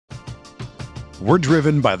We're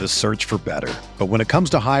driven by the search for better. But when it comes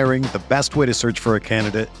to hiring, the best way to search for a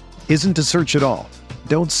candidate isn't to search at all.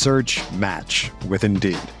 Don't search, match with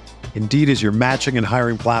Indeed. Indeed is your matching and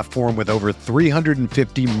hiring platform with over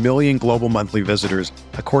 350 million global monthly visitors,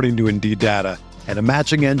 according to Indeed data, and a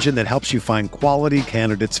matching engine that helps you find quality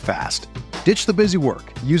candidates fast. Ditch the busy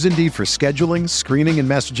work. Use Indeed for scheduling, screening, and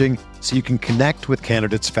messaging so you can connect with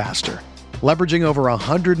candidates faster. Leveraging over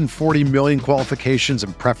 140 million qualifications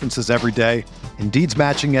and preferences every day, Indeed's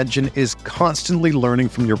matching engine is constantly learning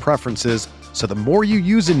from your preferences, so the more you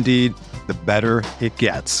use Indeed, the better it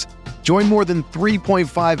gets. Join more than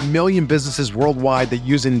 3.5 million businesses worldwide that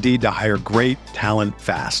use Indeed to hire great talent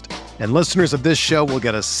fast. And listeners of this show will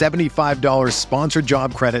get a $75 sponsored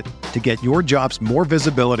job credit to get your jobs more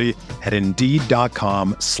visibility at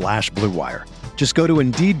Indeed.com/Blue Wire. Just go to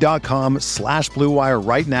Indeed.com/Blue Wire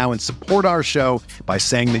right now and support our show by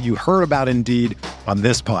saying that you heard about Indeed on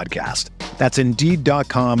this podcast. That's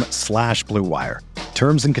Indeed.com/Blue Wire.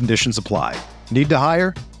 Terms and conditions apply. Need to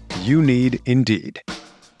hire? You need Indeed.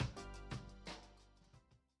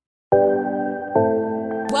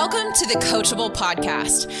 Welcome to the Coachable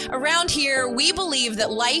Podcast. Around here, we believe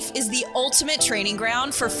that life is the ultimate training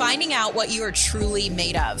ground for finding out what you are truly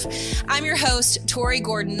made of. I'm your host, Tori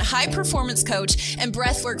Gordon, high performance coach and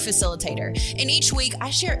breathwork facilitator. And each week, I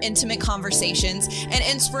share intimate conversations and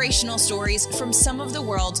inspirational stories from some of the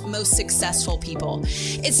world's most successful people.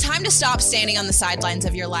 It's time to stop standing on the sidelines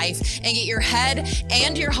of your life and get your head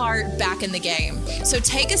and your heart back in the game. So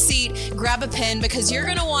take a seat, grab a pen, because you're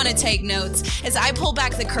going to want to take notes as I pull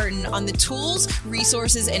back the curtain on the tools,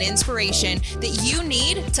 resources, and inspiration that you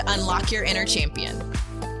need to unlock your inner champion.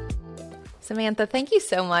 Samantha, thank you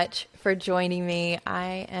so much for joining me.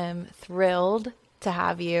 I am thrilled to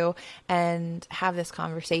have you and have this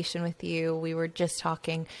conversation with you. We were just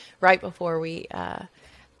talking right before we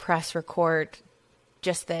press record,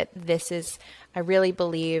 just that this is, I really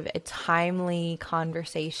believe, a timely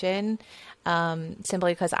conversation,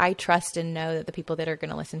 simply because I trust and know that the people that are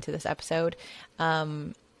going to listen to this episode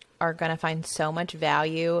are going to find so much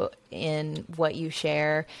value in what you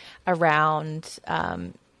share around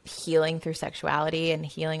healing through sexuality and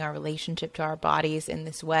healing our relationship to our bodies in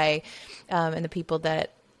this way. And the people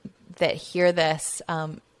that hear this,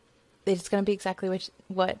 it's going to be exactly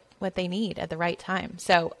what they need at the right time.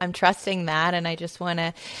 So I'm trusting that. And I just want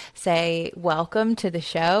to say welcome to the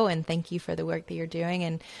show and thank you for the work that you're doing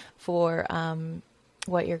and for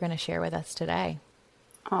what you're going to share with us today.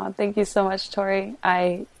 Oh, thank you so much, Tori.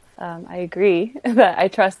 I agree that I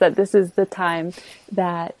trust that this is the time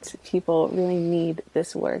that people really need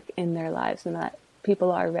this work in their lives and that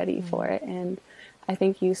people are ready for it. And I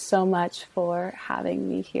thank you so much for having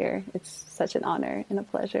me here. It's such an honor and a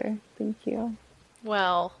pleasure. Thank you.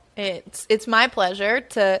 Well, it's my pleasure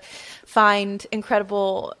to find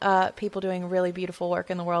incredible people doing really beautiful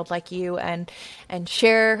work in the world like you and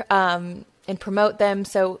share and promote them.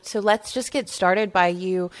 So let's just get started by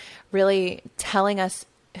you really telling us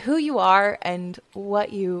who you are and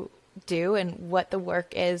what you do and what the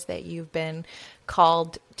work is that you've been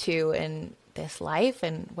called to in this life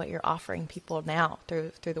and what you're offering people now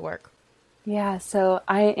through the work. Yeah, so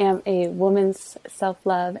I am a woman's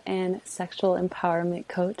self-love and sexual empowerment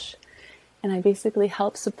coach, and I basically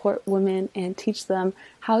help support women and teach them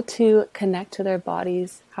how to connect to their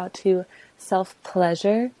bodies, how to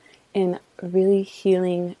self-pleasure in really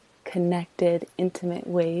healing, connected, intimate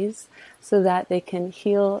ways so that they can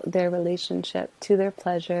heal their relationship to their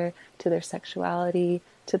pleasure, to their sexuality,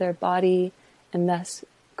 to their body, and thus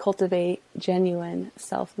cultivate genuine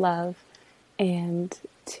self-love and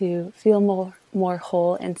to feel more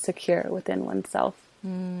whole and secure within oneself.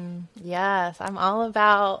 Yes, I'm all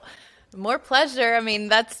about more pleasure. I mean,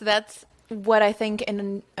 that's what I think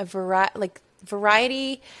in a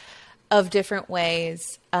variety of different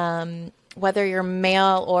ways, whether you're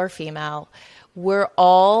male or female, we're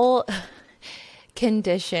all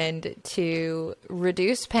conditioned to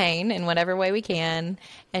reduce pain in whatever way we can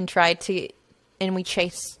and we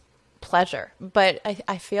chase pleasure. But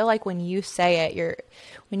I feel like when you say it,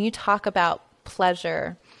 when you talk about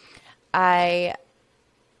pleasure, I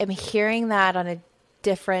am hearing that on a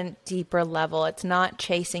different, deeper level. It's not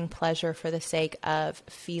chasing pleasure for the sake of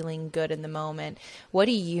feeling good in the moment. What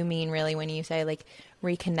do you mean really when you say like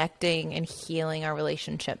reconnecting and healing our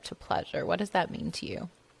relationship to pleasure? What does that mean to you?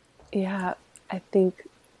 Yeah, I think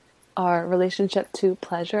our relationship to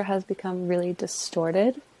pleasure has become really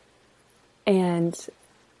distorted and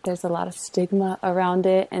there's a lot of stigma around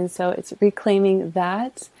it. And so it's reclaiming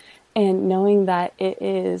that and knowing that it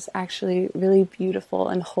is actually really beautiful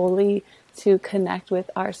and holy to connect with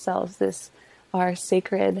ourselves, our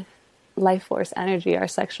sacred life force energy, our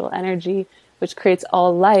sexual energy, which creates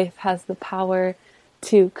all life, has the power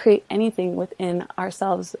to create anything within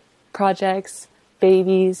ourselves, projects,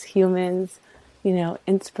 babies, humans,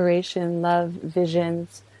 inspiration, love,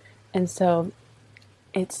 visions. And so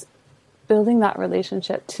it's building that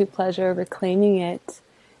relationship to pleasure, reclaiming it,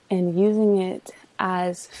 and using it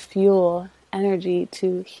as fuel, energy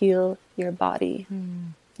to heal your body.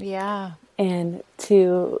 Yeah. And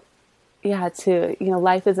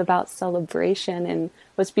life is about celebration. And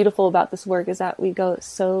what's beautiful about this work is that we go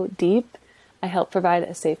so deep. I help provide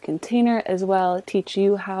a safe container as well, teach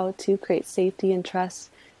you how to create safety and trust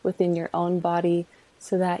within your own body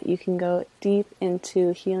so that you can go deep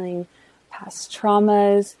into healing past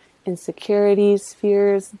traumas, insecurities,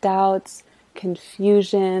 fears, doubts,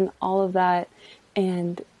 confusion, all of that,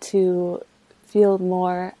 and to feel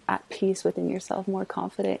more at peace within yourself, more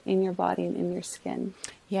confident in your body and in your skin.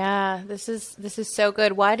 Yeah, this is so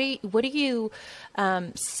good. What do you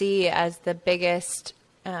see as the biggest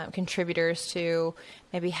contributors to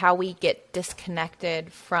maybe how we get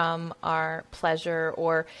disconnected from our pleasure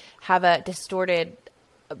or have a distorted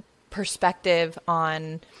perspective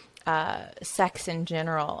on sex in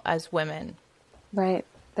general as women? Right.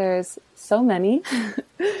 There's so many,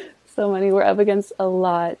 we're up against a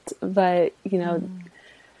lot, but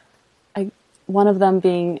one of them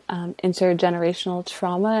being intergenerational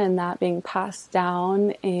trauma, and that being passed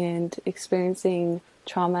down and experiencing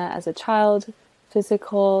trauma as a child,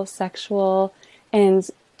 physical, sexual, and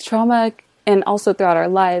trauma, and also throughout our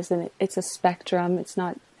lives. And it's a spectrum. It's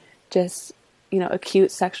not just,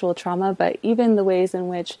 acute sexual trauma, but even the ways in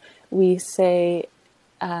which we say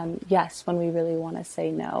yes when we really want to say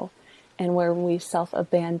no, and where we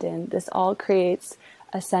self-abandon. This all creates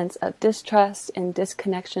a sense of distrust and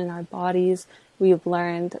disconnection in our bodies. We've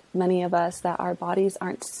learned, many of us, that our bodies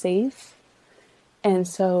aren't safe. And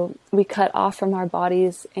so we cut off from our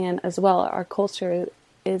bodies, and as well, our culture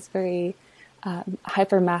is very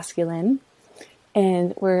hyper-masculine,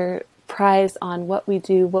 and we're prized on what we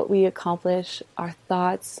do, what we accomplish, our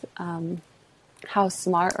thoughts, how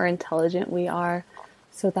smart or intelligent we are.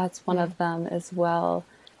 So that's one of them as well.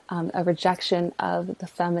 A rejection of the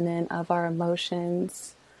feminine, of our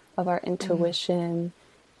emotions, of our intuition,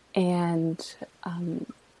 and,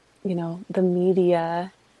 the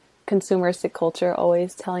media, consumeristic culture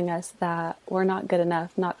always telling us that we're not good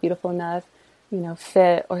enough, not beautiful enough,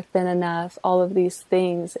 fit or thin enough, all of these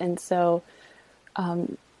things. And so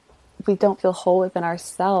we don't feel whole within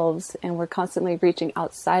ourselves, and we're constantly reaching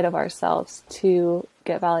outside of ourselves to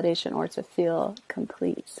get validation or to feel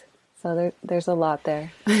complete. So there's a lot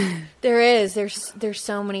there. There's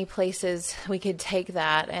so many places we could take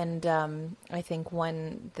that. And I think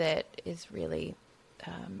one that is really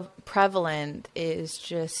prevalent is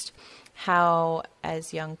just how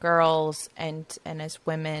as young girls and as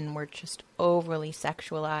women, we're just overly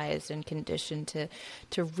sexualized and conditioned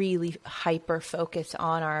to really hyper focus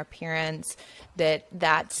on our appearance,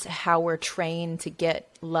 that's how we're trained to get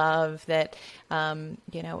love, that,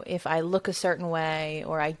 if I look a certain way,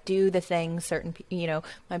 or I do the things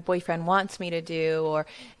my boyfriend wants me to do, or,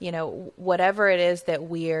 whatever it is that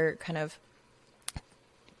we're kind of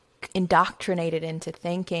indoctrinated into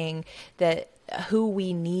thinking that who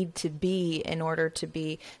we need to be in order to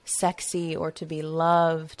be sexy or to be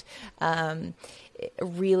loved,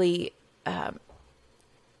 really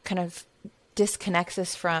kind of disconnects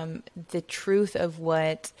us from the truth of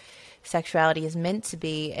what sexuality is meant to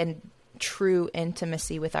be, and true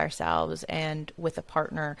intimacy with ourselves and with a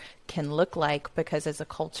partner can look like. Because as a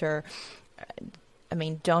culture,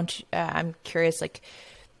 I'm curious,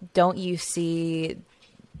 don't you see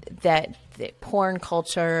that the porn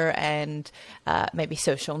culture and maybe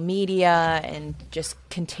social media and just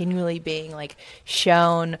continually being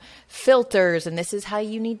shown filters, and this is how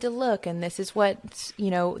you need to look, and this is what's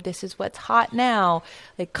hot now,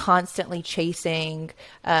 constantly chasing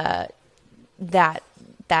that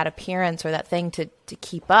appearance or that thing to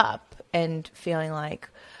keep up, and feeling like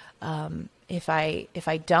if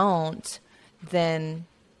I don't, then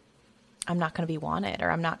I'm not going to be wanted, or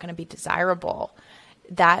I'm not going to be desirable.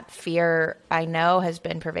 That fear, I know, has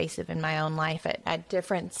been pervasive in my own life at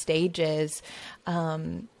different stages.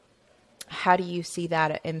 How do you see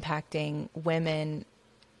that impacting women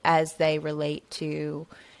as they relate to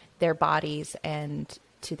their bodies and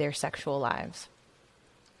to their sexual lives?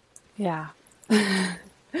 Yeah, it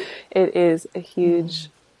is a huge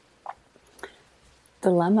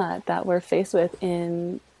dilemma that we're faced with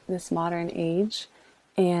in this modern age.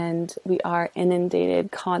 And we are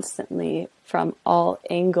inundated constantly from all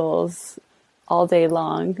angles all day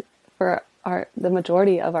long for the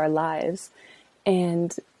majority of our lives.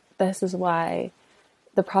 And this is why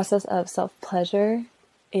the process of self-pleasure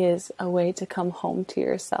is a way to come home to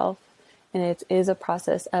yourself. And it is a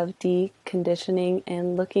process of deconditioning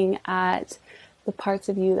and looking at the parts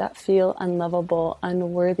of you that feel unlovable,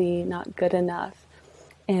 unworthy, not good enough.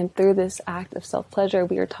 And through this act of self-pleasure,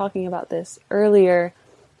 we were talking about this earlier,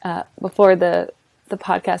 before the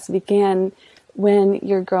podcast began. When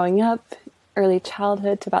you're growing up, early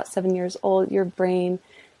childhood to about 7 years old, your brain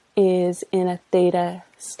is in a theta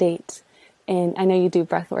state. And I know you do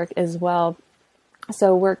breath work as well.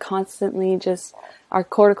 So we're constantly our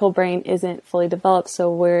cortical brain isn't fully developed.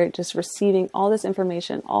 So we're just receiving all this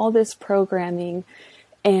information, all this programming.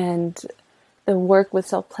 And the work with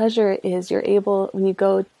self-pleasure is you're able, when you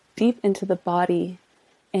go deep into the body,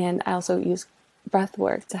 and I also use breath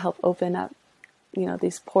work to help open up,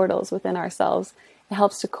 these portals within ourselves. It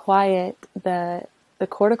helps to quiet the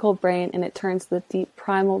cortical brain, and it turns the deep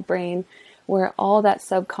primal brain, where all that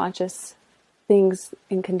subconscious things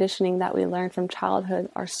and conditioning that we learn from childhood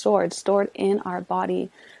are stored in our body.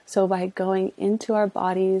 So by going into our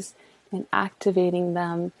bodies and activating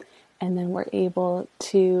them, and then we're able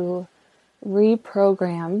to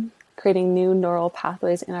reprogram, creating new neural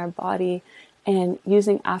pathways in our body, and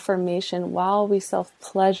using affirmation while we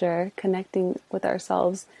self-pleasure, connecting with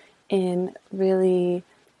ourselves in really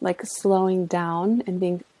like slowing down and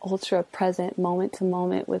being ultra present moment to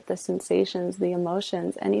moment with the sensations, the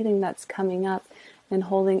emotions, anything that's coming up, and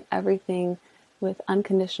holding everything with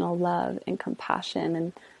unconditional love and compassion.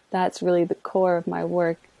 And that's really the core of my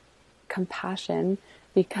work, compassion,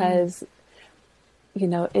 because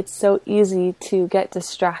it's so easy to get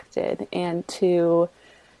distracted and to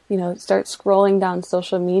start scrolling down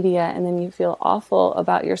social media, and then you feel awful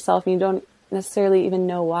about yourself and you don't necessarily even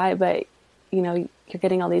know why, but you're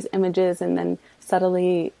getting all these images, and then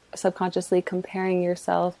subtly, subconsciously comparing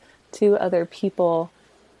yourself to other people.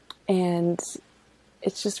 And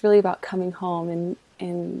it's just really about coming home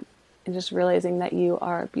and just realizing that you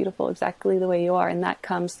are beautiful exactly the way you are. And that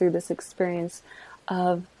comes through this experience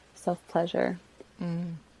of self-pleasure.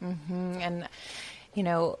 Mm-hmm. And,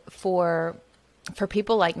 for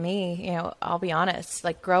people like me, I'll be honest,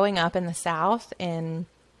 like growing up in the South in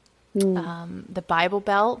the Bible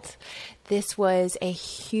Belt, this was a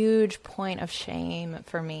huge point of shame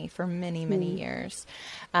for me for many, many years.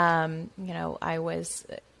 I was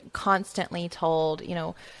constantly told,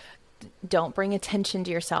 don't bring attention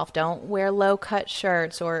to yourself. Don't wear low cut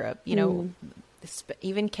shirts, or,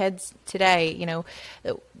 even kids today,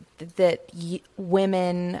 that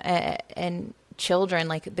women and children,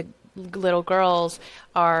 like the little girls,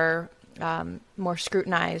 are more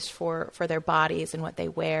scrutinized for their bodies and what they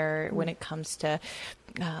wear when it comes to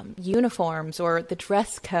uniforms or the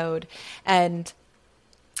dress code, and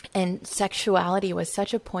sexuality was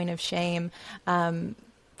such a point of shame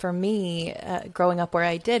for me growing up where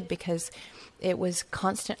I did, because it was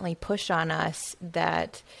constantly pushed on us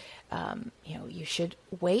that you should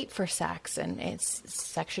wait for sex, and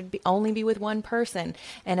sex should only be with one person.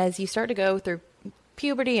 And as you start to go through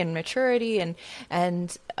puberty and maturity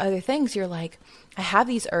and other things, you're like, I have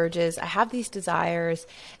these urges, I have these desires,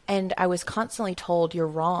 and I was constantly told, you're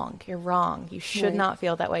wrong, you should not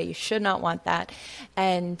feel that way, you should not want that.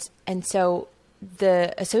 And so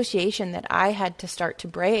the association that I had to start to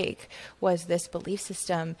break was this belief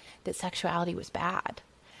system that sexuality was bad,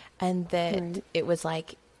 and that it was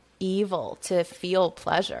like evil to feel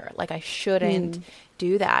pleasure, like I shouldn't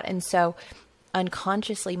do that. And so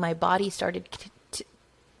unconsciously my body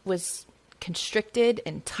was constricted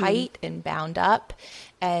and tight and bound up,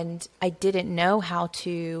 and I didn't know how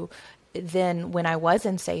to then, when I was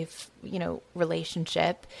in safe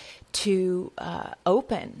relationship, to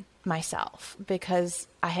open myself, because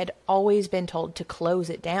I had always been told to close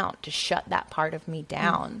it down, to shut that part of me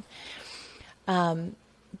down.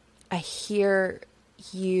 I hear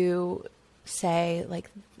you say, like,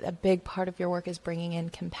 a big part of your work is bringing in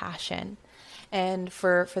compassion. And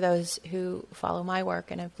for those who follow my work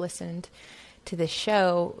and have listened to this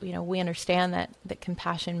show, we understand that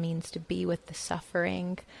compassion means to be with the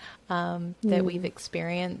suffering that we've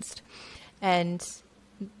experienced. And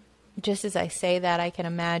just as I say that, I can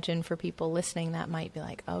imagine for people listening that might be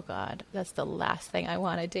like, oh God, that's the last thing I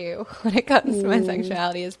want to do when it comes to my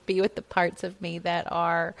sexuality, is be with the parts of me that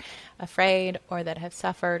are afraid, or that have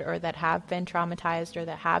suffered, or that have been traumatized, or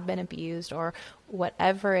that have been abused, or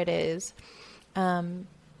whatever it is.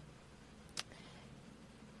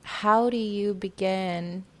 How do you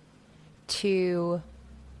begin to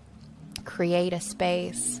create a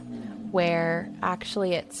space where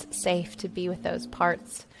actually it's safe to be with those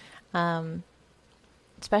parts?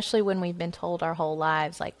 Especially when we've been told our whole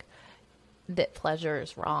lives, like, that pleasure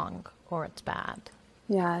is wrong or it's bad.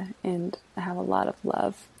 Yeah, and I have a lot of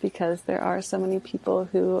love because there are so many people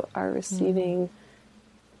who are receiving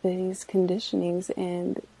these conditionings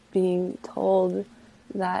and being told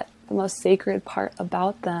that the most sacred part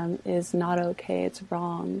about them is not okay, it's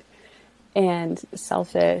wrong and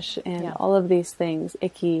selfish and all of these things,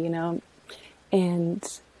 icky,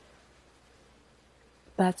 and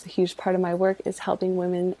that's a huge part of my work, is helping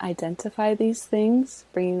women identify these things,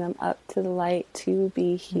 bringing them up to the light to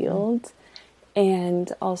be healed.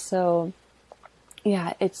 And also,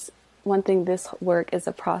 it's one thing, this work is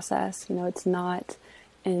a process, it's not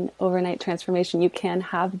an overnight transformation. You can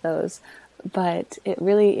have those, but it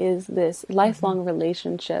really is this lifelong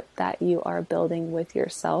relationship that you are building with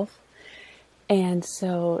yourself. And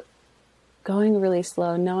so going really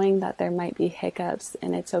slow, knowing that there might be hiccups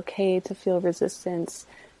and it's okay to feel resistance,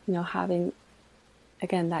 having,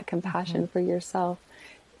 again, that compassion for yourself.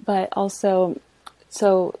 But also,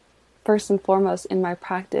 so first and foremost in my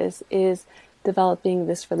practice is developing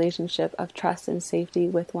this relationship of trust and safety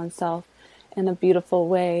with oneself in a beautiful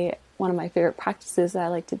way. One of my favorite practices that I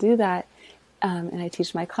like to do that, and I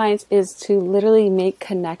teach my clients, is to literally make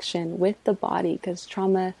connection with the body, because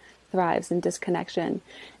trauma thrives in disconnection,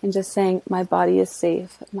 and just saying, my body is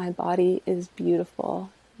safe, my body is beautiful,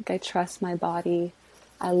 I trust my body,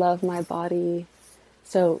 I love my body.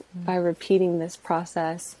 So by repeating this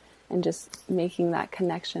process and just making that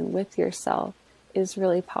connection with yourself is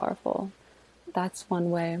really powerful. That's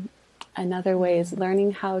one way. Another way is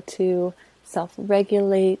learning how to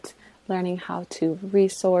self-regulate, learning how to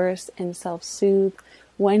resource and self-soothe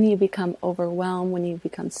when you become overwhelmed, when you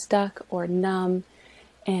become stuck or numb,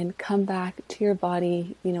 and come back to your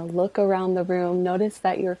body, look around the room, notice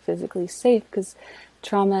that you're physically safe, because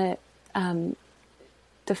trauma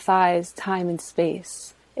defies time and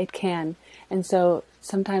space. It can. And so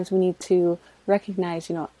sometimes we need to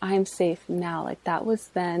recognize, I'm safe now. Like, that was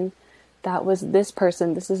then, that was this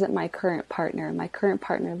person. This isn't my current partner. My current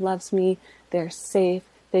partner loves me. They're safe.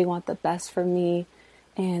 They want the best for me.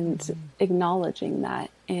 And acknowledging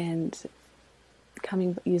that and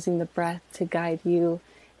using the breath to guide you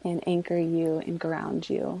and anchor you and ground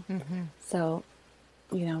you. So,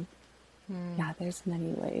 there's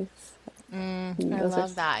many ways. I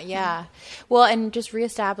love that. Yeah. Well, and just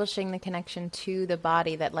reestablishing the connection to the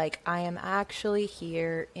body, that I am actually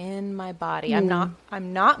here in my body. I'm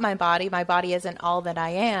not my body. My body isn't all that I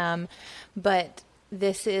am, but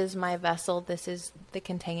this is my vessel. This is the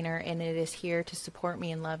container, and it is here to support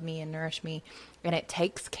me and love me and nourish me. And it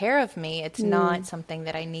takes care of me. It's not something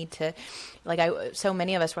that I need to, so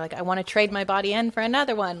many of us were I want to trade my body in for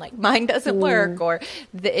another one. Mine doesn't work, or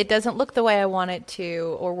it doesn't look the way I want it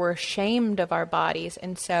to, or we're ashamed of our bodies.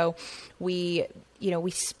 And so we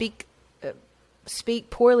speak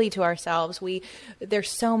poorly to ourselves.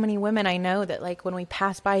 There's so many women I know that when we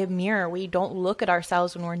pass by a mirror, we don't look at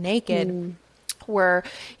ourselves when we're naked. We're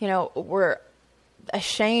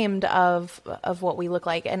ashamed of what we look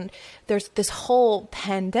like. And there's this whole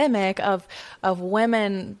pandemic of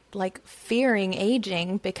women fearing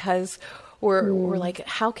aging, because we're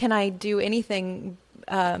how can I do anything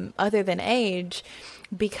other than age?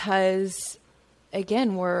 Because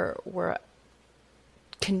again, we're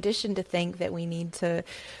conditioned to think that we need to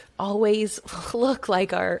always look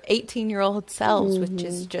like our 18-year-old selves, which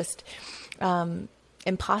is just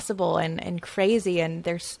impossible and crazy. And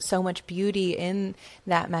there's so much beauty in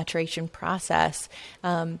that maturation process,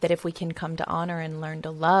 that if we can come to honor and learn to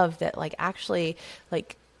love, that actually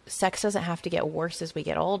sex doesn't have to get worse as we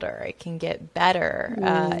get older. It can get better,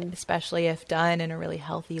 especially if done in a really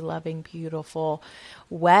healthy, loving, beautiful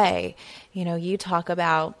way. You talk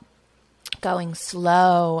about going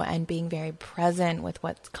slow and being very present with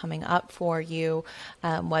what's coming up for you,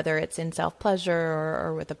 whether it's in self-pleasure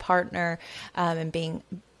or with a partner, and being,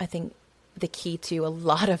 I think the key to a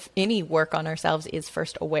lot of any work on ourselves is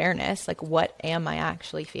first awareness. What am I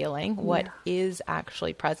actually feeling? What is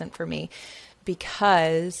actually present for me?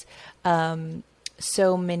 Because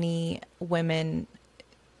so many women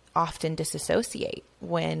often disassociate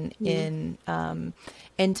when in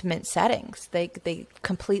intimate settings. They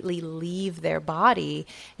completely leave their body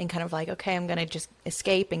and kind of okay, I'm going to just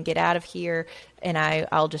escape and get out of here, and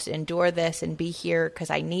I'll just endure this and be here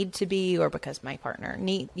because I need to be, or because my partner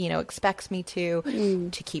expects me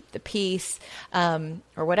to keep the peace, or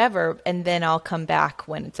whatever, and then I'll come back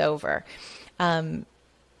when it's over.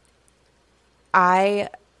 I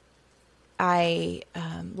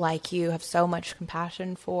like you, have so much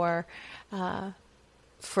compassion for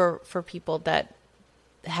people that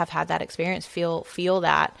have had that experience, feel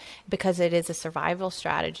that, because it is a survival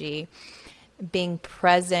strategy. being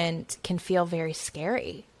present can feel very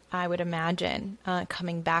scary, I would imagine,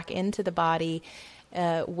 coming back into the body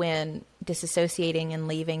when disassociating and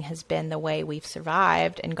leaving has been the way we've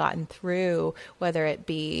survived and gotten through, whether it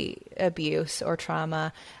be abuse or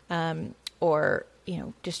trauma, or,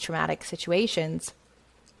 just traumatic situations.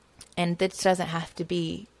 And this doesn't have to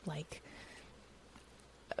be like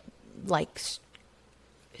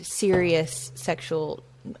serious sexual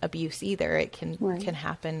abuse either. It can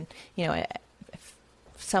happen,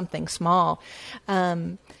 something small.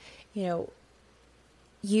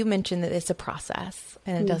 You mentioned that it's a process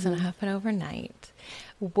and it doesn't happen overnight.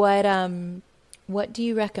 What do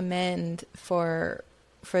you recommend for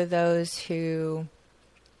those who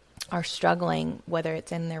are struggling, whether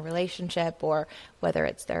it's in their relationship or whether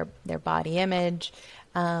it's their body image?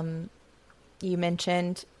 You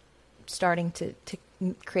mentioned starting to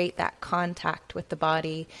create that contact with the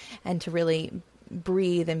body and to really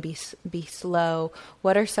breathe and be slow.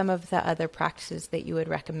 What are some of the other practices that you would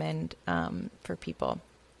recommend for people?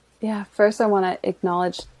 Yeah, first I want to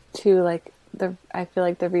acknowledge too, I feel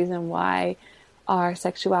like the reason why our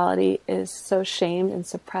sexuality is so shamed and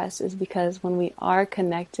suppressed is because when we are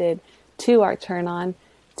connected to our turn on,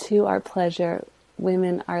 to our pleasure,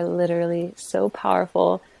 women are literally so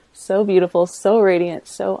powerful, so beautiful, so radiant,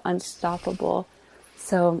 so unstoppable.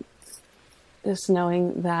 So just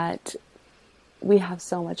knowing that we have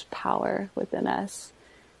so much power within us,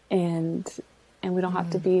 and we don't have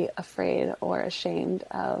to be afraid or ashamed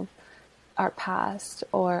of our past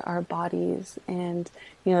or our bodies. And,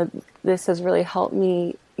 this has really helped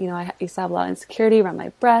me. I used to have a lot of insecurity around my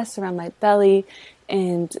breasts, around my belly.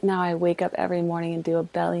 And now I wake up every morning and do a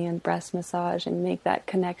belly and breast massage and make that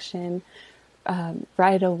connection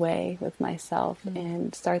right away with myself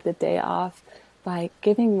and start the day off by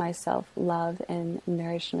giving myself love and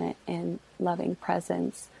nourishment and loving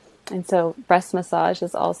presence. And so breast massage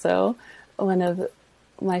is also one of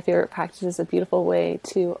my favorite practices, a beautiful way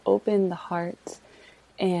to open the heart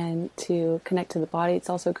and to connect to the body. It's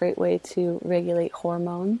also a great way to regulate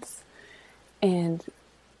hormones. And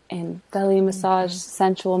belly massage,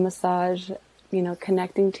 sensual massage,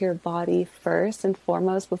 connecting to your body first and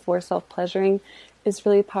foremost before self-pleasuring is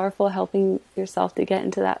really powerful, helping yourself to get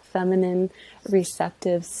into that feminine,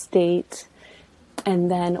 receptive state,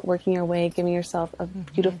 and then working your way, giving yourself a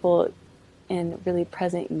beautiful and really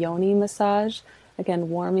present yoni massage. Again,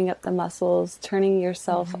 warming up the muscles, turning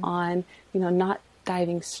yourself on, not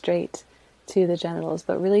diving straight to the genitals,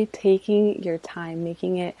 but really taking your time,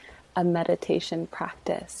 making it a meditation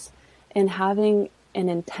practice. And having an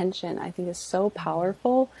intention, I think, is so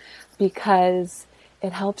powerful because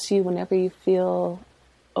it helps you whenever you feel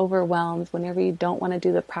overwhelmed, whenever you don't want to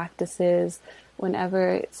do the practices,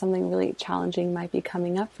 whenever something really challenging might be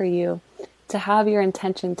coming up for you, to have your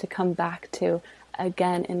intention to come back to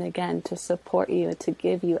again and again, to support you, to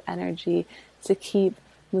give you energy, to keep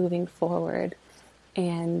moving forward.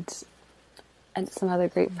 And some other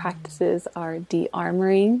great practices are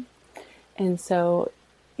de-armoring. And so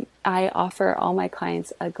I offer all my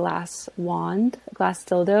clients a glass wand, a glass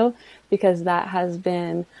dildo, because that has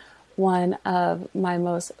been one of my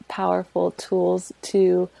most powerful tools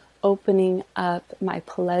to opening up my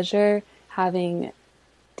pleasure, having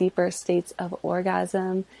deeper states of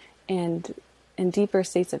orgasm and deeper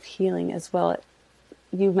states of healing as well.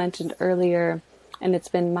 You mentioned earlier, and it's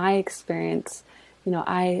been my experience,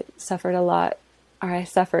 I suffered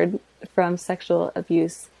from sexual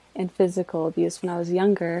abuse and physical abuse when I was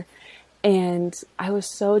younger. And I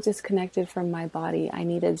was so disconnected from my body. I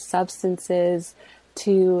needed substances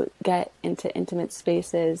to get into intimate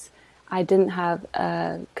spaces. I didn't have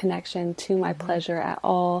a connection to my pleasure at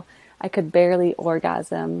all. I could barely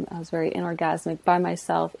orgasm. I was very inorgasmic by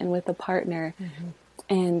myself and with a partner.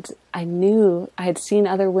 And I knew I had seen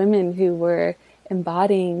other women who were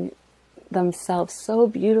embodying themselves so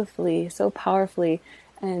beautifully, so powerfully.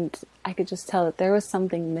 And I could just tell that there was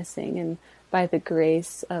something missing. And by the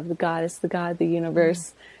grace of the goddess, the God, the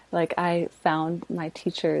universe, I found my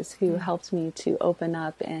teachers who helped me to open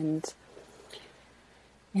up. And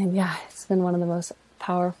yeah, it's been one of the most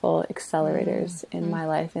powerful accelerators in my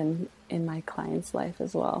life and in my clients' life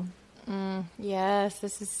as well. Yes,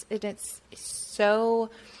 it's so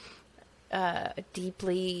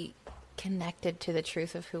deeply connected to the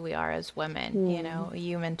truth of who we are as women.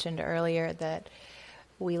 You mentioned earlier that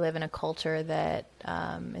we live in a culture that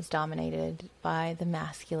is dominated by the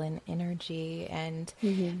masculine energy. And,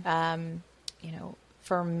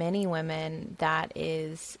 for many women, that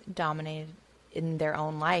is dominated in their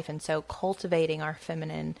own life. And so cultivating our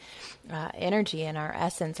feminine energy and our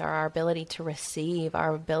essence, our ability to receive,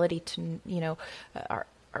 our ability to,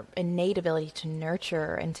 our innate ability to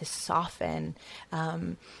nurture and to soften,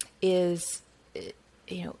 was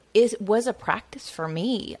a practice for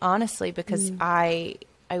me, honestly, because I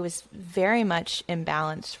was very much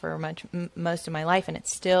imbalanced for most of my life. And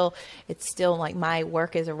it's still like my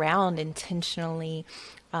work is around intentionally,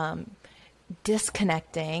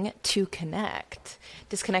 disconnecting to connect,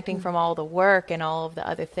 disconnecting from all the work and all of the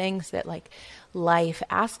other things that like life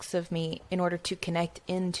asks of me in order to connect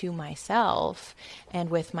into myself and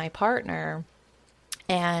with my partner.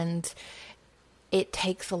 And it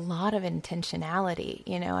takes a lot of intentionality,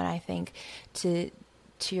 and I think to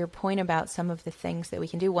your point about some of the things that we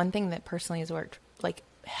can do, one thing that personally has worked, like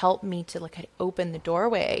helped me to like open the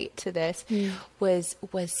doorway to this was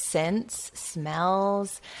scents,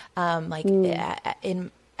 smells,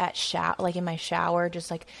 in my shower,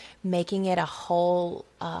 just like making it a whole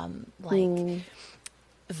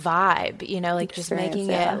vibe, like just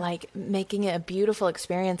making it a beautiful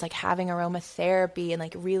experience, like having aromatherapy, and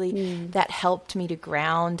like really that helped me to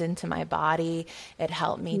ground into my body. It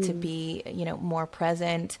helped me to be, more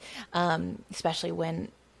present, especially when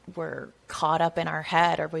we're caught up in our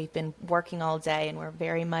head or we've been working all day and we're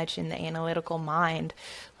very much in the analytical mind.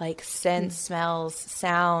 Like scents, smells,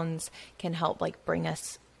 sounds can help like bring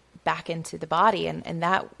us back into the body. And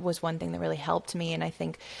that was one thing that really helped me. And I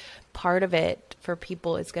think part of it for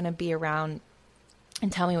people is going to be around,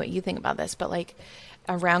 and tell me what you think about this, but like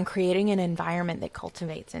around creating an environment that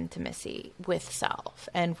cultivates intimacy with self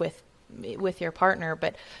and with your partner.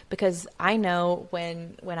 But because I know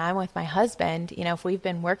when I'm with my husband, if we've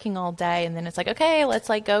been working all day and then it's like, okay, let's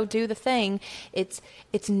like go do the thing. It's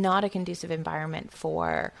not a conducive environment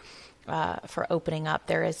for opening up.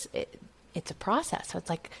 It's a process. So it's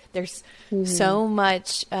like, there's so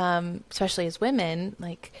much, especially as women,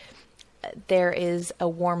 like there is a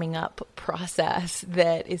warming up process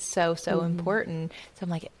that is so important. So I'm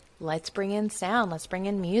like, let's bring in sound, let's bring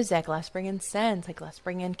in music, let's bring in scents, like let's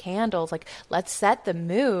bring in candles, like let's set the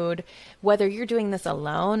mood, whether you're doing this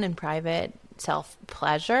alone in private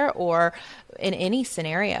self-pleasure or in any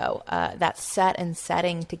scenario, that set and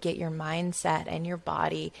setting to get your mindset and your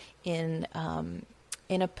body in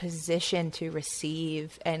a position to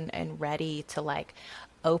receive and ready to like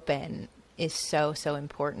open is so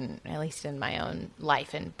important, at least in my own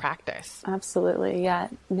life and practice. Absolutely. Yeah.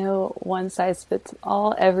 No one size fits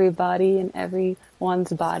all. Every body and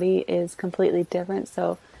everyone's body is completely different.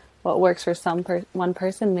 So what works for one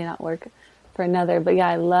person may not work for another. But yeah,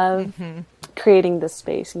 I love creating the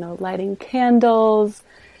space, lighting candles,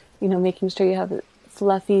 making sure you have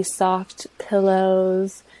fluffy, soft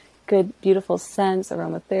pillows, good, beautiful scents,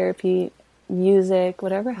 aromatherapy, music,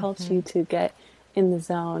 whatever helps you to get in the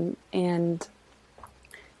zone. And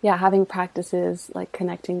yeah, having practices like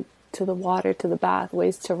connecting to the water, to the bath,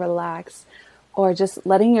 ways to relax, or just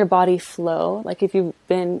letting your body flow. Like if you're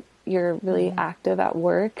really active at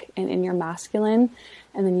work and in your masculine,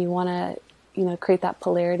 and then you want to, create that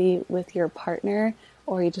polarity with your partner,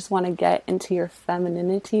 or you just want to get into your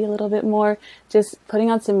femininity a little bit more, just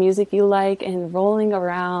putting on some music you like and rolling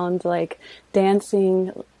around, like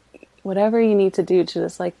dancing, whatever you need to do to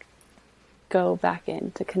just like go back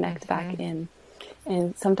in, to connect back in.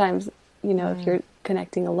 And sometimes, if you're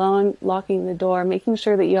connecting alone, locking the door, making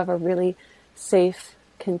sure that you have a really safe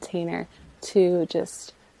container to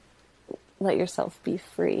just let yourself be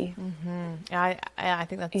free. I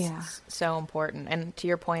think that's so important. And to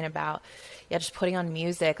your point about, just putting on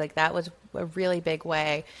music, like that was a really big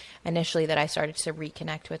way initially that I started to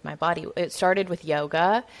reconnect with my body. It started with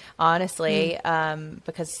yoga, honestly,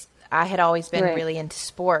 because I had always been really into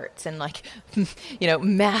sports and like,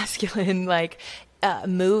 masculine, like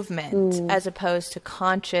movement as opposed to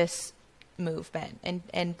conscious movement.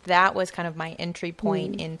 And that was kind of my entry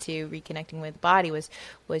point into reconnecting with the body was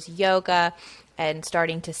yoga, and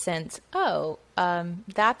starting to sense,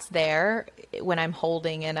 that's there when I'm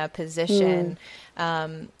holding in a position,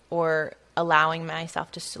 or allowing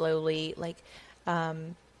myself to slowly like,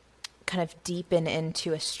 kind of deepen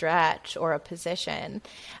into a stretch or a position.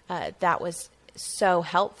 That was so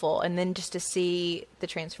helpful. And then just to see the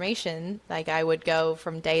transformation, like I would go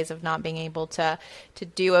from days of not being able to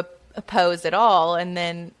do a pose at all, and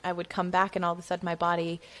then I would come back and all of a sudden my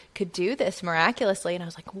body could do this miraculously, and I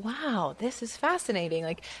was like, wow, this is fascinating.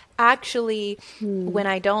 Like actually, when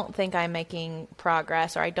I don't think I'm making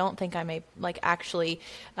progress, or I don't think I'm actually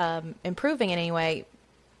improving in any way,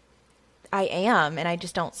 I am, and I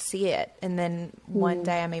just don't see it. And then one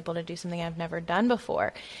day I'm able to do something I've never done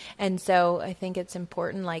before. And so I think it's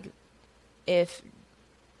important, like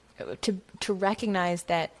to recognize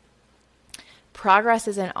that progress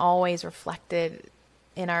isn't always reflected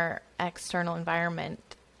in our external environment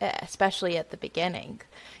especially at the beginning.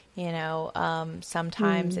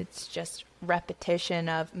 Sometimes it's just repetition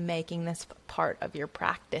of making this part of your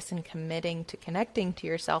practice and committing to connecting to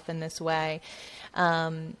yourself in this way,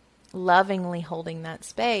 lovingly holding that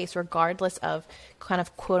space, regardless of kind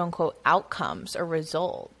of quote unquote outcomes or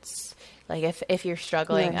results. Like if you're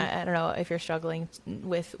struggling, I don't know, if you're struggling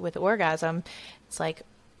with orgasm, it's like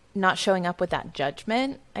not showing up with that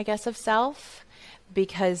judgment, I guess, of self,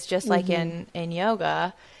 because just like in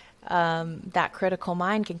yoga, that critical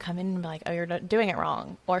mind can come in and be like, oh, you're doing it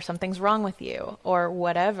wrong, or something's wrong with you, or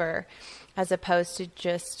whatever, as opposed to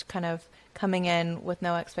just kind of coming in with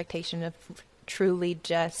no expectation of truly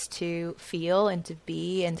just to feel and to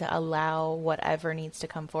be and to allow whatever needs to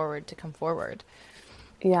come forward to come forward.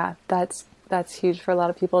 Yeah, that's huge for a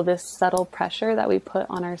lot of people, this subtle pressure that we put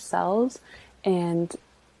on ourselves and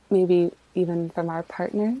maybe even from our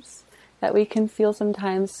partners that we can feel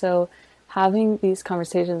sometimes. So having these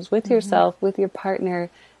conversations with yourself, with your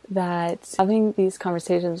partner, having these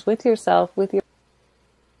conversations with yourself, with your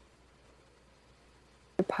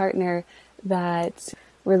partner, that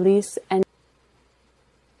release any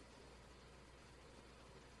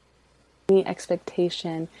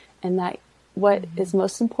expectation, and that what is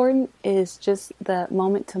most important is just the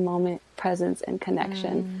moment-to-moment presence and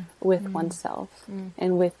connection with oneself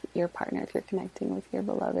and with your partner if you're connecting with your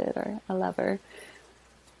beloved or a lover.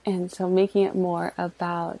 And so making it more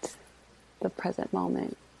about the present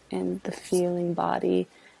moment and the feeling body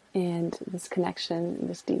and this connection,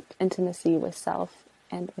 this deep intimacy with self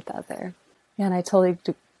and with the other. Yeah, and I totally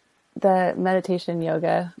do. The meditation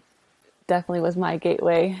yoga definitely was my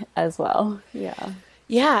gateway as well. Yeah.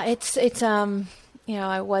 Yeah, it's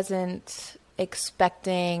I wasn't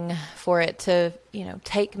expecting for it to,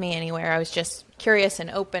 take me anywhere. I was just curious and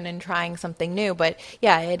open and trying something new. But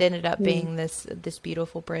yeah, it ended up being this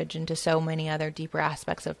beautiful bridge into so many other deeper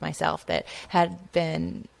aspects of myself that had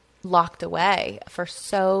been locked away for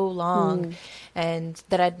so long and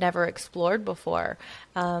that I'd never explored before.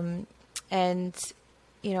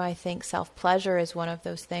 I think self-pleasure is one of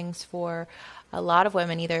those things for a lot of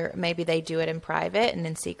women. Either maybe they do it in private and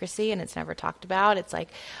in secrecy and it's never talked about. It's like,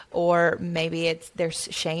 or maybe there's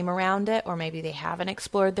shame around it, or maybe they haven't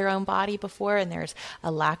explored their own body before and there's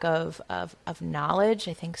a lack of knowledge.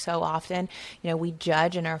 I think so often, we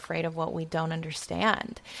judge and are afraid of what we don't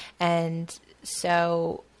understand. And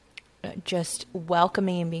so just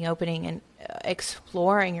welcoming and being opening and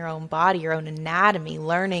exploring your own body, your own anatomy,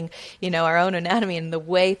 learning, our own anatomy and the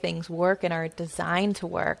way things work and are designed to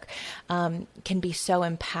work, can be so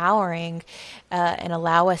empowering, and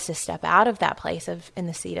allow us to step out of that place in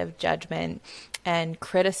the seat of judgment and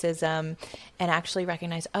criticism and actually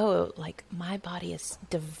recognize, oh, like my body is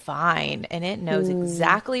divine and it knows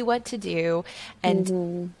exactly what to do.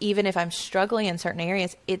 And even if I'm struggling in certain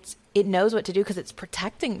areas, it knows what to do because it's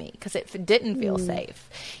protecting me, because it didn't feel safe,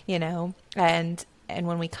 and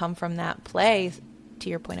when we come from that place, to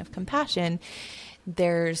your point of compassion,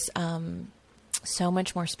 there's so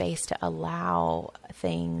much more space to allow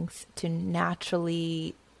things to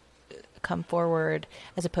naturally come forward,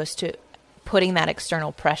 as opposed to putting that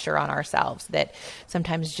external pressure on ourselves that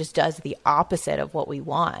sometimes just does the opposite of what we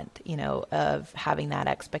want, of having that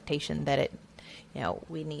expectation that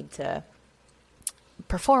we need to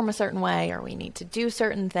perform a certain way, or we need to do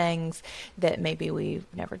certain things that maybe we've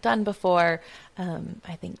never done before.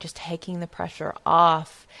 I think just taking the pressure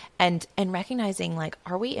off and recognizing, like,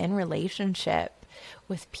 are we in relationship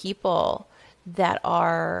with people that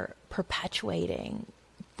are perpetuating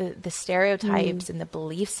the stereotypes and the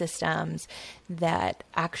belief systems that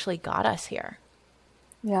actually got us here?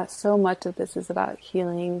 Yeah, so much of this is about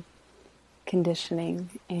healing, conditioning,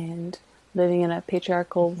 and living in a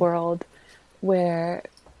patriarchal world where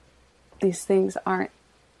these things aren't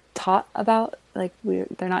taught about, like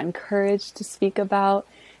they're not encouraged to speak about.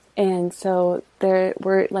 And so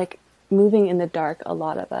we're like moving in the dark, a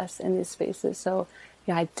lot of us in these spaces. So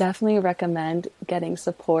yeah, I definitely recommend getting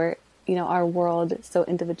support. Our world is so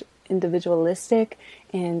individualistic,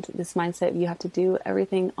 and this mindset, you have to do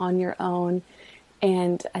everything on your own.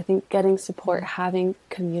 And I think getting support, having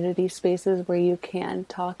community spaces where you can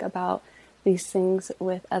talk about these things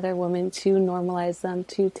with other women, to normalize them,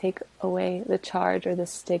 to take away the charge or the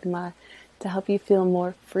stigma, to help you feel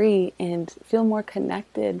more free and feel more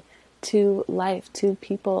connected to life, to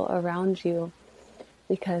people around you,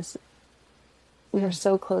 because we are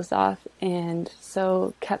so closed off and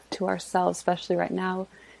so kept to ourselves, especially right now,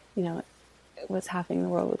 what's happening in the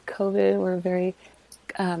world with COVID. We're very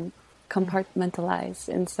compartmentalized.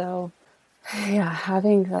 And so, yeah,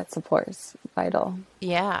 having that support is vital.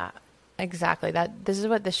 Yeah. Exactly. This is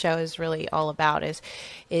what the show is really all about,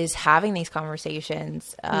 is having these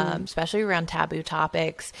conversations, especially around taboo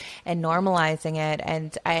topics, and normalizing it.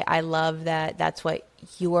 And I love that that's what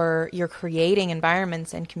you're creating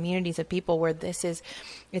environments and communities of people where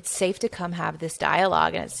it's safe to come have this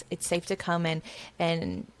dialogue, and it's safe to come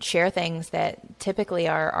and share things that typically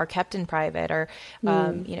are kept in private, or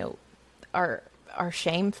are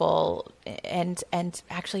shameful, and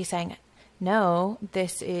actually saying, no,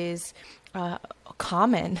 this is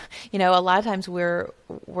common. A lot of times we're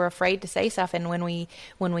afraid to say stuff, and when we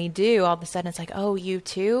do, all of a sudden it's like, oh, you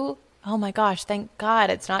too? Oh my gosh, thank God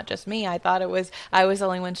it's not just me. I thought I was the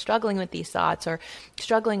only one struggling with these thoughts, or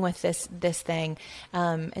struggling with this thing.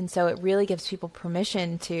 And so it really gives people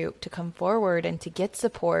permission to come forward and to get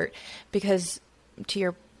support, because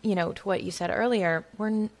to what you said earlier,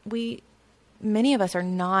 many of us are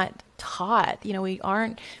not taught, we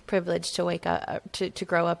aren't privileged to wake up, to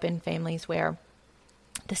grow up in families where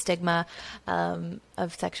the stigma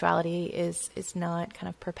of sexuality is not kind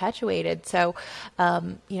of perpetuated. So,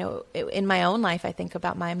 in my own life, I think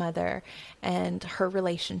about my mother and her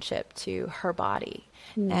relationship to her body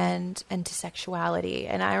and to sexuality.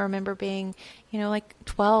 And I remember being, like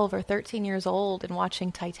 12 or 13 years old and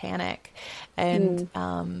watching Titanic, and,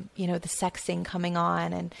 the sex scene coming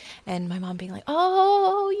on, and my mom being like,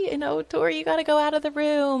 oh, Tori, you got to go out of the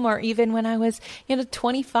room. Or even when I was,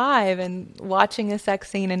 25 and watching a sex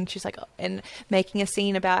scene, and she's like, and making a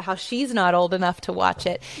scene about how she's not old enough to watch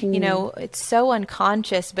it. It's so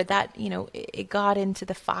unconscious, but that, it got into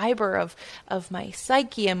the fiber of my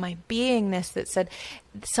psyche and my beingness that said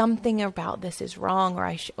something about this is wrong,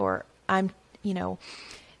 or I'm,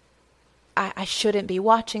 I shouldn't be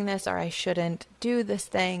watching this, or I shouldn't do this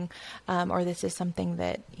thing, or this is something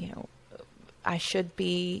that, I should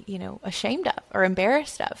be, ashamed of or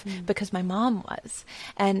embarrassed of because my mom was.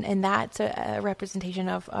 And that's a representation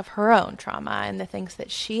of her own trauma and the things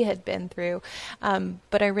that she had been through.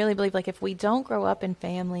 But I really believe, like, if we don't grow up in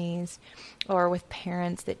families or with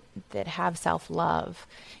parents that have self-love,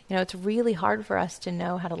 it's really hard for us to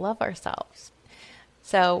know how to love ourselves.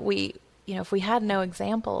 So if we had no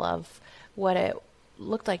example of what it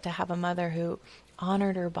looked like to have a mother who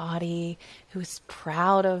honored her body, who was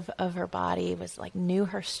proud of her body, was like, knew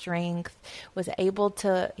her strength, was able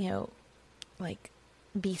to,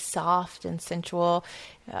 be soft and sensual,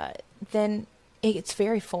 then it's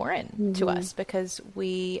very foreign to us, because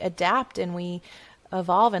we adapt and we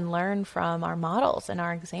evolve and learn from our models and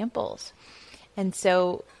our examples. And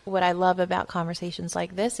so what I love about conversations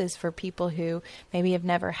like this is for people who maybe have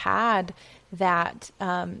never had that,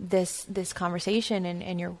 this conversation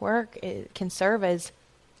and your work, it can serve as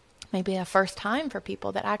maybe a first time for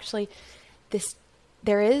people that actually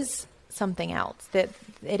there is something else, that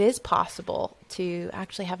it is possible to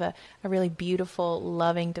actually have a really beautiful,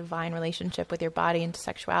 loving, divine relationship with your body and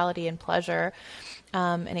sexuality and pleasure.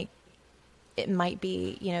 And it might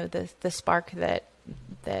be, the spark that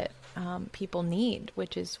people need,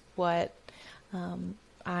 which is what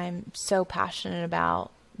I'm so passionate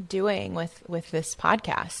about doing with this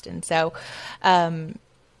podcast. And so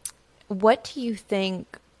what do you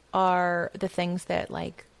think are the things that,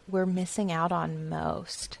 like, we're missing out on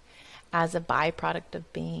most as a byproduct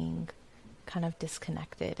of being kind of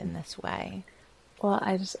disconnected in this way? Well,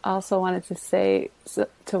 I just also wanted to say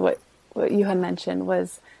to what you had mentioned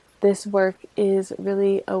was, this work is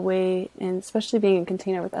really a way, and especially being in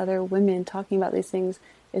container with other women talking about these things,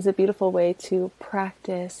 is a beautiful way to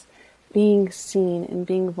practice being seen and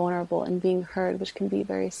being vulnerable and being heard, which can be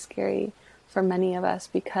very scary for many of us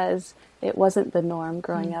because it wasn't the norm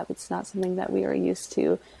growing up. It's not something that we are used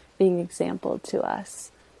to being exampled to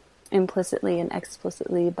us implicitly and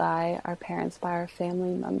explicitly by our parents, by our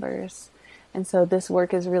family members. And so this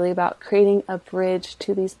work is really about creating a bridge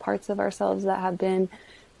to these parts of ourselves that have been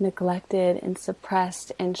neglected and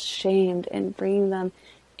suppressed and shamed, and bringing them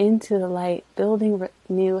into the light, building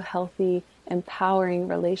new, healthy, empowering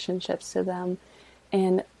relationships to them.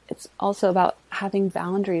 And it's also about having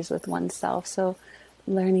boundaries with oneself. So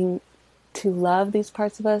learning to love these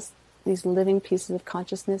parts of us, these living pieces of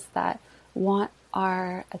consciousness that want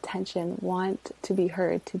our attention, want to be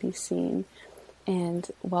heard, to be seen, and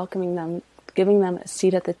welcoming them, giving them a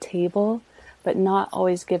seat at the table, but not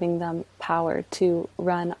always giving them power to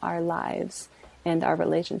run our lives and our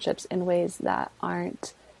relationships in ways that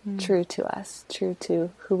aren't true to us, true to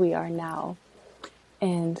who we are now.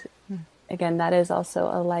 And again, that is also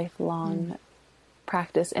a lifelong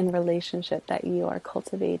practice and relationship that you are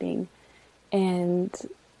cultivating. And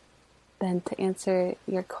then to answer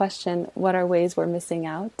your question, what are ways we're missing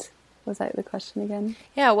out? Was that the question again?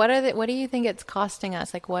 Yeah. What do you think it's costing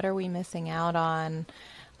us? Like, what are we missing out on,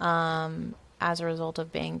 as a result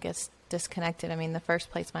of being disconnected? I mean, the first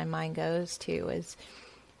place my mind goes to is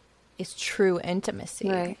true intimacy,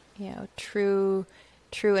 right? True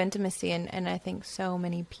intimacy. And I think so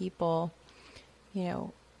many people,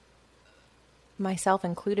 myself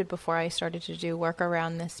included, before I started to do work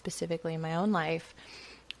around this specifically in my own life,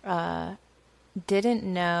 didn't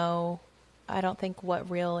know, I don't think, what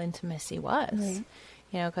real intimacy was, right.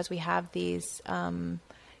 Because we have these,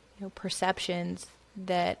 perceptions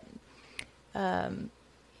that,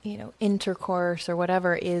 intercourse or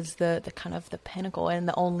whatever is the kind of the pinnacle and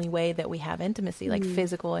the only way that we have intimacy, like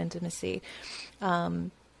physical intimacy.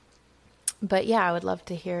 But yeah, I would love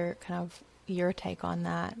to hear kind of your take on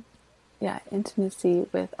that. Yeah, intimacy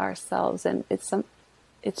with ourselves. And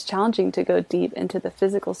it's challenging to go deep into the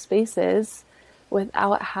physical spaces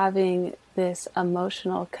without having this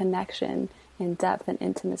emotional connection and depth and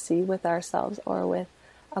intimacy with ourselves or with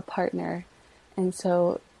a partner. And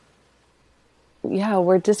so, yeah,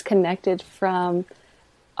 we're disconnected from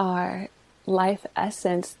our life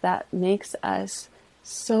essence that makes us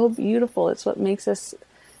so beautiful. It's what makes us,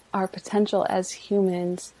 our potential as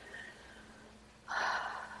humans,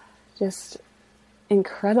 just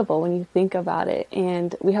incredible when you think about it.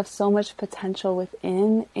 And we have so much potential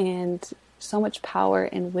within and so much power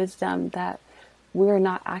and wisdom that we're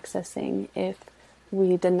not accessing if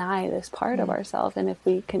we deny this part of ourselves. And if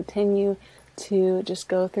we continue to just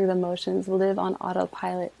go through the motions, live on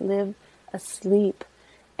autopilot, live asleep.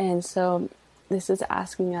 And so this is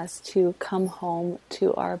asking us to come home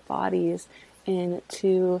to our bodies and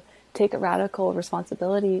to take a radical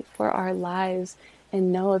responsibility for our lives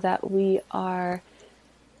and know that we are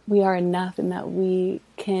enough and that we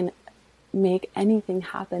can make anything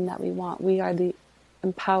happen that we want. We are the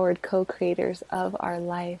empowered co-creators of our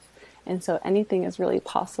life. And so anything is really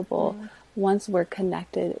possible once we're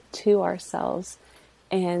connected to ourselves.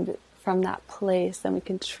 And from that place, then we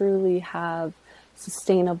can truly have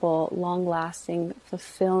sustainable, long-lasting,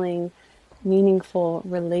 fulfilling, meaningful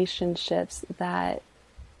relationships that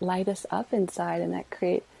light us up inside and that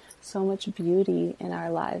create so much beauty in our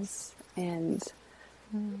lives. And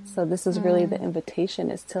so this is really the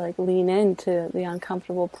invitation, is to like lean into the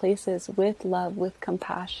uncomfortable places with love, with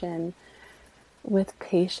compassion, with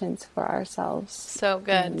patience for ourselves. So good.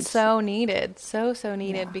 And so needed. So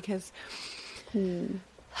needed, because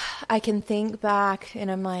I can think back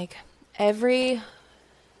and I'm like, every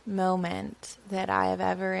moment that I have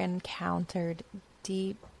ever encountered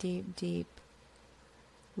deep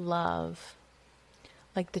love,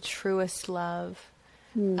 like the truest love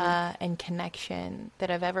and connection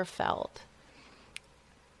that I've ever felt,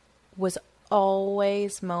 was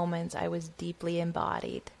always moments I was deeply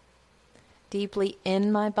embodied, deeply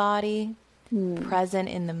in my body, present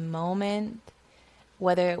in the moment,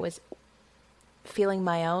 whether it was feeling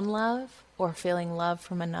my own love or feeling love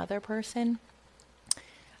from another person.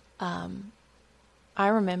 I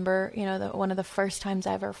remember, one of the first times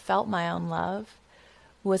I ever felt my own love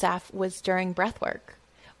was during breath work,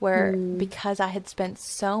 where because I had spent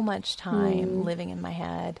so much time living in my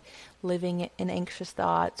head, living in anxious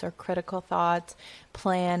thoughts or critical thoughts,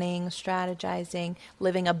 planning, strategizing,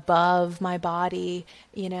 living above my body,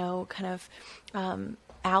 kind of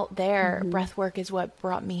out there. Breath work is what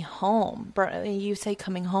brought me home. You say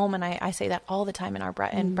coming home, and I say that all the time in our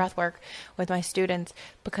breath work with my students,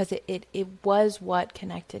 because it was what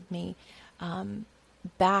connected me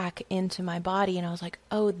back into my body. And I was like,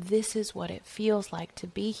 oh, this is what it feels like to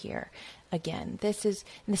be here again. This is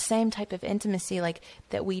the same type of intimacy, like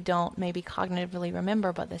that we don't maybe cognitively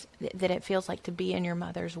remember, but that it feels like to be in your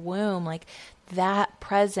mother's womb, like that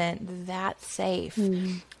present, that safe,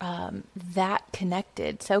 that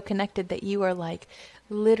connected, so connected that you are like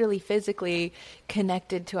literally physically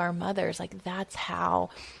connected to our mothers. Like that's how,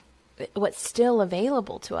 what's still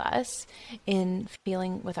available to us in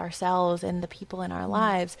feeling with ourselves and the people in our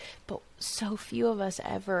lives, but so few of us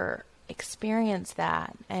ever experience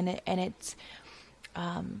that. And it's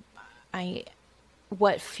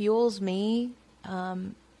what fuels me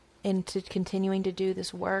into continuing to do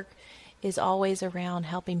this work is always around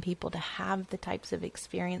helping people to have the types of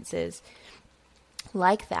experiences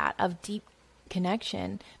like that of deep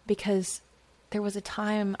connection, because there was a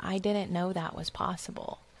time I didn't know that was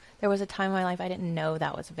possible. There was a time in my life I didn't know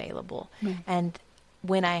that was available. And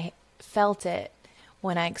when I felt it,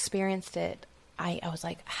 when I experienced it, I was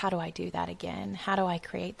like, how do I do that again? How do I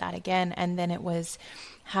create that again? And then it was,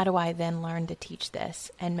 how do I then learn to teach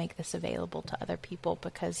this and make this available to other people?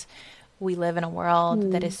 Because we live in a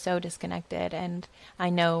world that is so disconnected. And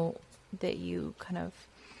I know that you kind of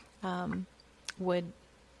would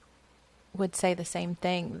say the same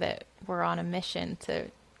thing, that we're on a mission to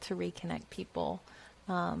reconnect people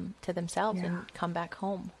to themselves and come back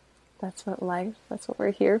home. That's what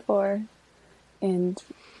we're here for. And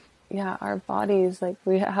our bodies, like,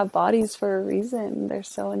 we have bodies for a reason. They're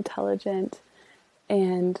so intelligent,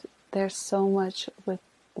 and there's so much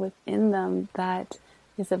within them that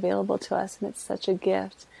is available to us, and it's such a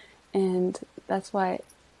gift. And that's why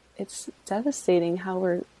it's devastating how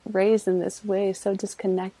we're raised in this way, so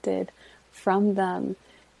disconnected from them.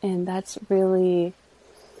 And that's really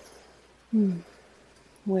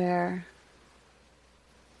where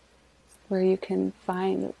you can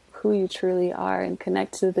find who you truly are and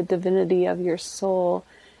connect to the divinity of your soul,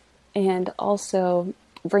 and also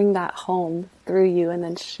bring that home through you, and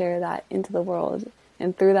then share that into the world.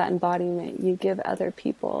 And through that embodiment, you give other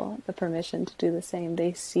people the permission to do the same.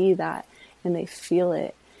 They see that and they feel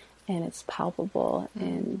it, and it's palpable,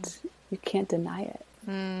 and you can't deny it.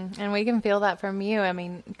 And we can feel that from you. I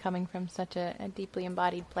mean, coming from such a deeply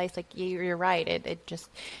embodied place, like you're right.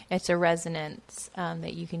 It's a resonance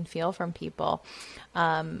that you can feel from people,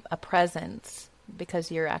 a presence, because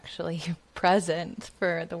you're actually present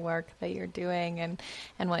for the work that you're doing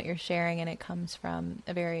and what you're sharing. And it comes from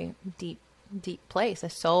a very deep place, a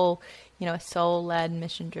soul-led,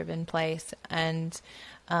 mission-driven place. And,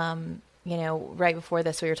 right before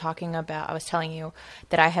this, we were talking about, I was telling you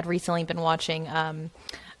that I had recently been watching a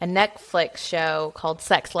Netflix show called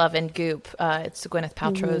Sex, Love, and Goop. It's Gwyneth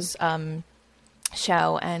Paltrow's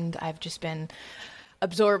show, and I've just been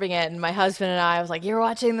absorbing it. And my husband and I was like, you're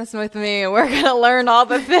watching this with me, and we're going to learn all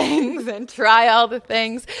the things and try all the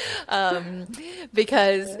things.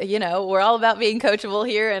 Because, we're all about being coachable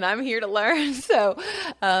here, and I'm here to learn. So,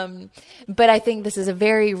 but I think this is a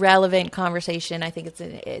very relevant conversation. I think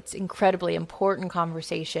it's incredibly important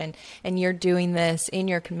conversation. And you're doing this in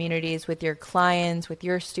your communities with your clients, with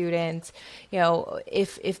your students.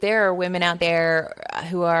 If there are women out there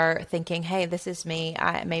who are thinking, hey, this is me.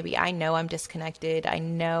 Maybe I know I'm disconnected. I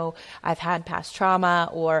know I've had past trauma,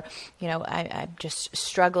 or, I'm just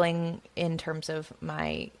struggling in terms of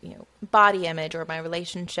my, body image, or my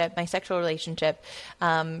relationship, my sexual relationship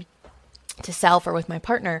to self or with my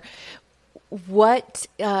partner. What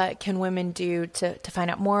can women do to find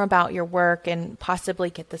out more about your work and possibly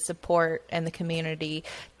get the support and the community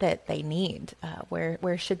that they need?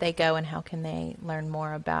 Where should they go, and how can they learn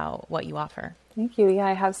more about what you offer? Thank you. Yeah,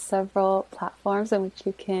 I have several platforms in which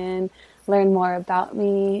you can learn more about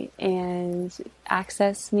me and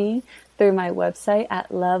access me through my website at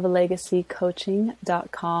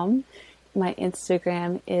lovelegacycoaching.com. My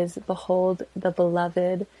Instagram is Behold the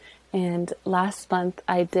Beloved. And last month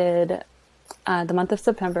I did, the month of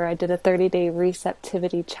September, I did a 30-day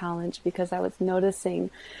receptivity challenge, because I was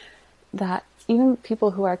noticing that even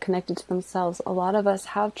people who are connected to themselves, a lot of us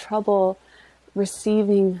have trouble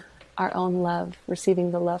receiving our own love,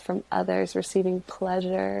 receiving the love from others, receiving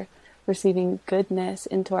pleasure, receiving goodness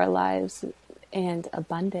into our lives and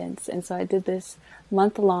abundance. And so I did this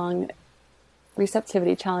month-long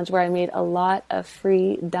receptivity challenge where I made a lot of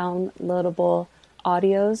free downloadable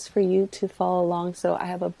audios for you to follow along. So I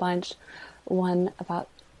have a bunch, one about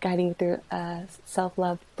guiding you through a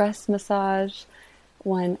self-love breast massage,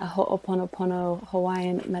 one a Ho'oponopono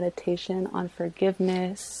Hawaiian meditation on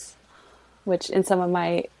forgiveness, which in some of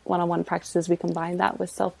my one-on-one practices, we combine that with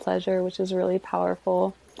self-pleasure, which is really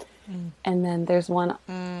powerful. And then there's one.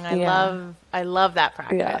 I love that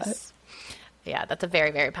practice. Yeah, that's a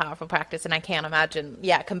very, very powerful practice. And I can't imagine,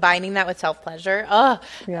 combining that with self-pleasure.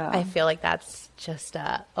 I feel like that's just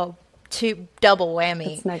a double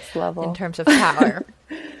whammy. It's next level in terms of power.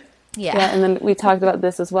 Yeah. And then we talked about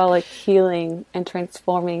this as well, like healing and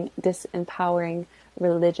transforming disempowering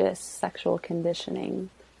religious sexual conditioning.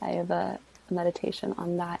 I have a meditation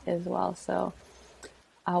on that as well. So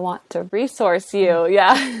I want to resource you.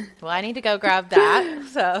 Yeah. Well, I need to go grab that.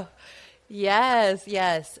 So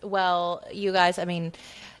yes. Well, you guys, I mean,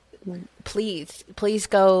 please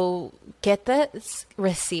go get this,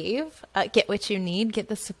 receive, get what you need, get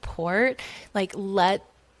the support. Like, let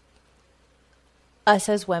us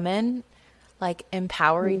as women, like,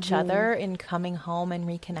 empower each other in coming home and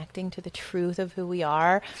reconnecting to the truth of who we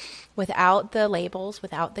are, without the labels,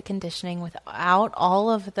 without the conditioning, without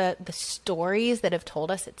all of the stories that have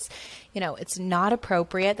told us it's not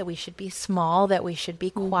appropriate, that we should be small, that we should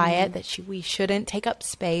be quiet, that we shouldn't take up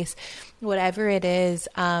space, whatever it is.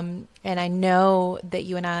 And I know that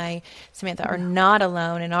you and I, Samantha, are not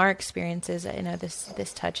alone in our experiences. I know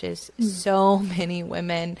this touches so many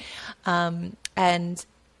women. And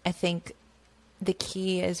I think the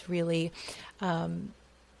key is really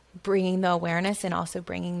bringing the awareness and also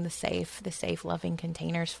bringing the safe, loving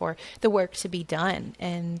containers for the work to be done.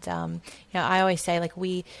 And, I always say, like,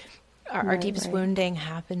 our deepest wounding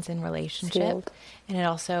happens in relationship, and it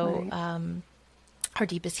also, our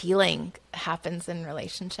deepest healing happens in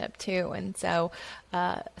relationship too. And so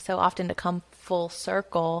often, to come full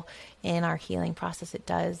circle in our healing process, it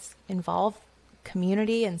does involve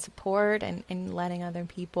community and support and letting other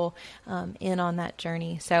people in on that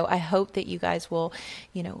journey. So I hope that you guys will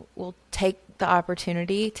take the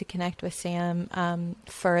opportunity to connect with Sam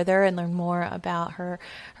further and learn more about her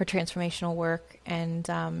transformational work, and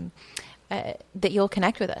that you'll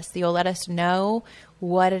connect with us, that you'll let us know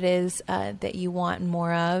what it is that you want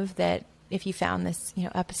more of, that if you found this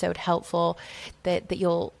episode helpful, that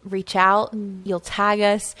you'll reach out, you'll tag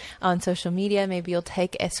us on social media. Maybe you'll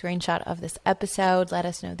take a screenshot of this episode, let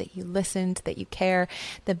us know that you listened, that you care.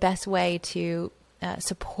 The best way to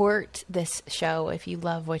support this show, if you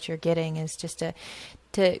love what you're getting, is just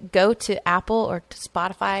to go to Apple or to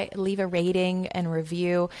Spotify, leave a rating and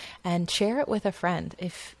review, and share it with a friend.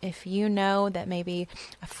 If you know that maybe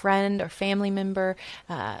a friend or family member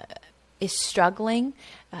is struggling,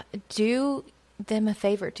 do them a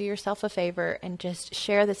favor, do yourself a favor, and just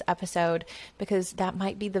share this episode, because that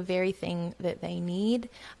might be the very thing that they need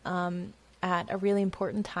at a really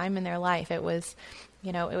important time in their life. It was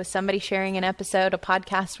somebody sharing an episode, a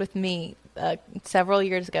podcast with me several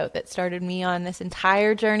years ago that started me on this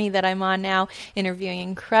entire journey that I'm on now, interviewing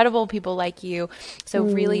incredible people like you. So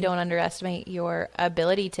really don't underestimate your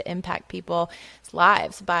ability to impact people's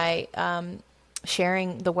lives by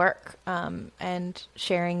sharing the work and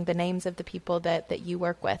sharing the names of the people that you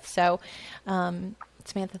work with. So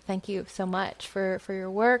Samantha, thank you so much for your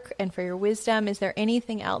work and for your wisdom. Is there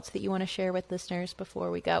anything else that you want to share with listeners before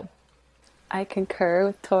we go? I concur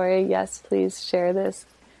with Tori. Yes, please share this,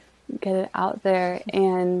 get it out there.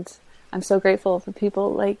 And I'm so grateful for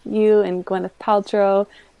people like you and Gwyneth Paltrow,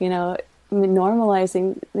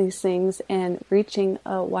 normalizing these things and reaching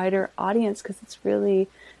a wider audience, because it's really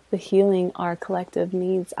the healing our collective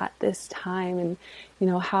needs at this time. And,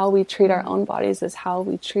 how we treat our own bodies is how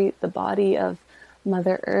we treat the body of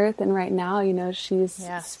Mother Earth. And right now, she's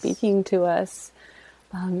speaking to us.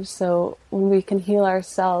 So when we can heal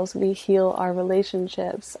ourselves, we heal our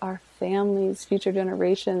relationships, our families, future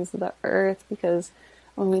generations, the earth, because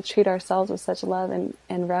when we treat ourselves with such love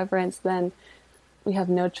and reverence, then we have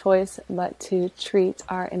no choice but to treat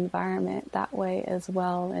our environment that way as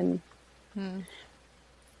well. And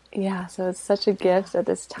so it's such a gift at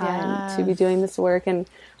this time to be doing this work. And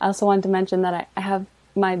I also wanted to mention that I have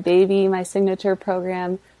my signature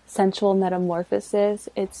program, Sensual Metamorphosis.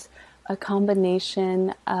 It's a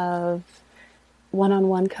combination of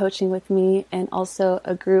one-on-one coaching with me and also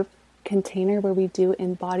a group container where we do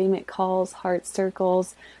embodiment calls, heart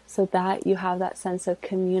circles, so that you have that sense of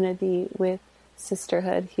community with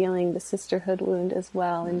sisterhood, healing the sisterhood wound as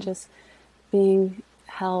well, and just being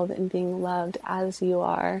held and being loved as you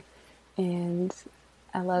are. And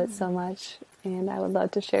I love it so much, and I would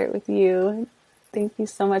love to share it with you. Thank you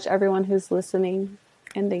so much, everyone who's listening,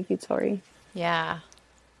 and thank you, Tori. Yeah.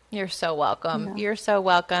 You're so welcome. Yeah. You're so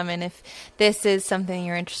welcome. And if this is something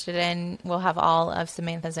you're interested in, we'll have all of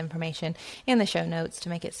Samantha's information in the show notes to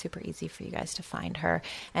make it super easy for you guys to find her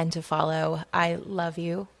and to follow. I love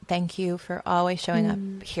you. Thank you for always showing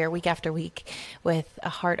up here week after week with a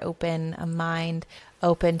heart open, a mind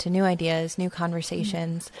open to new ideas, new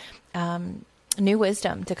conversations, new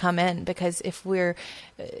wisdom to come in. Because if we're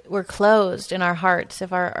closed in our hearts,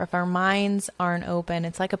 if our minds aren't open,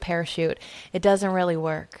 it's like a parachute. It doesn't really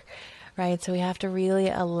work, right? So we have to really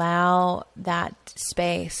allow that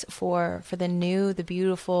space for the new, the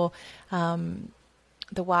beautiful,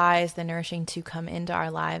 the wise, the nourishing to come into our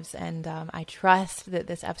lives. And I trust that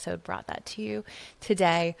this episode brought that to you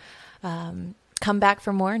today. Come back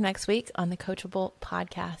for more next week on the Coachable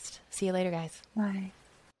Podcast. See you later, guys. Bye.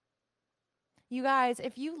 You guys,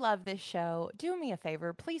 if you love this show, do me a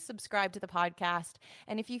favor, please subscribe to the podcast.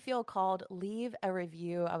 And if you feel called, leave a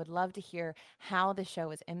review. I would love to hear how the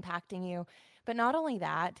show is impacting you. But not only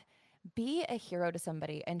that, be a hero to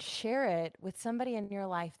somebody and share it with somebody in your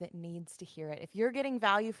life that needs to hear it. If you're getting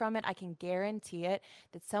value from it, I can guarantee it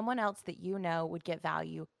that someone else that you know would get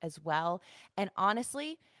value as well. And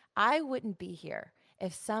honestly, I wouldn't be here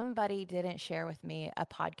if somebody didn't share with me a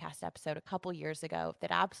podcast episode a couple years ago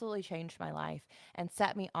that absolutely changed my life and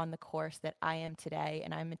set me on the course that I am today.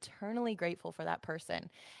 And I'm eternally grateful for that person.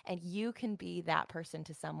 And you can be that person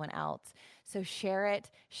to someone else. So share it,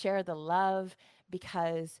 share the love,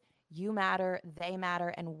 because You matter, they matter,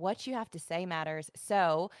 and what you have to say matters.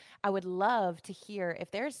 So I would love to hear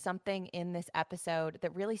if there's something in this episode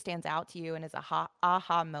that really stands out to you and is a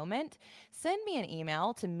aha moment. Send me an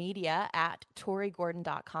email to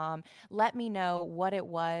media@torigordon.com. Let me know what it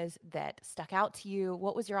was that stuck out to you.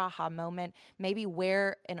 What was your aha moment? Maybe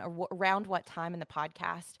where and around what time in the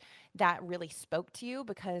podcast that really spoke to you,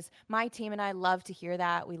 because my team and I love to hear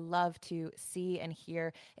that. We love to see and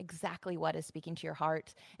hear exactly what is speaking to your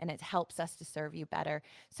heart, and it helps us to serve you better.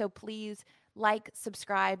 So please like,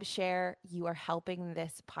 subscribe, share. You are helping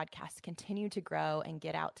this podcast continue to grow and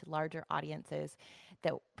get out to larger audiences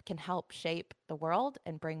that can help shape the world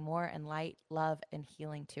and bring more and light, love, and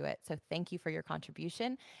healing to it. So thank you for your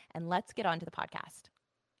contribution, and let's get on to the podcast.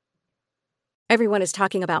 Everyone is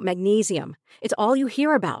talking about magnesium. It's all you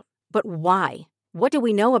hear about. But why? What do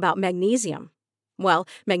we know about magnesium? Well,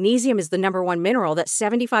 magnesium is the number one mineral that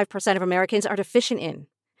 75% of Americans are deficient in.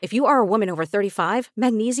 If you are a woman over 35,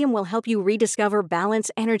 magnesium will help you rediscover balance,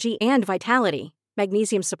 energy, and vitality.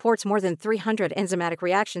 Magnesium supports more than 300 enzymatic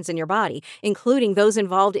reactions in your body, including those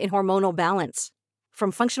involved in hormonal balance.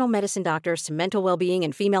 From functional medicine doctors to mental well-being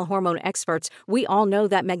and female hormone experts, we all know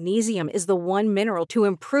that magnesium is the one mineral to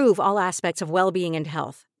improve all aspects of well-being and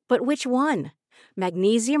health. But which one?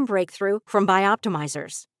 Magnesium Breakthrough from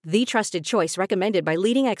Bioptimizers, the trusted choice recommended by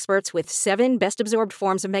leading experts with 7 best-absorbed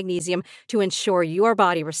forms of magnesium to ensure your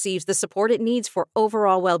body receives the support it needs for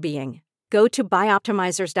overall well-being. Go to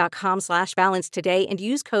bioptimizers.com/balance today and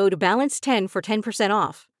use code BALANCE10 for 10%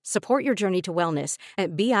 off. Support your journey to wellness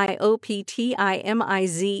at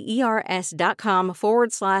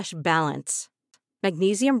bioptimizers.com/balance.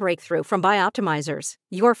 Magnesium Breakthrough from Bioptimizers,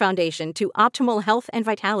 your foundation to optimal health and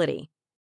vitality.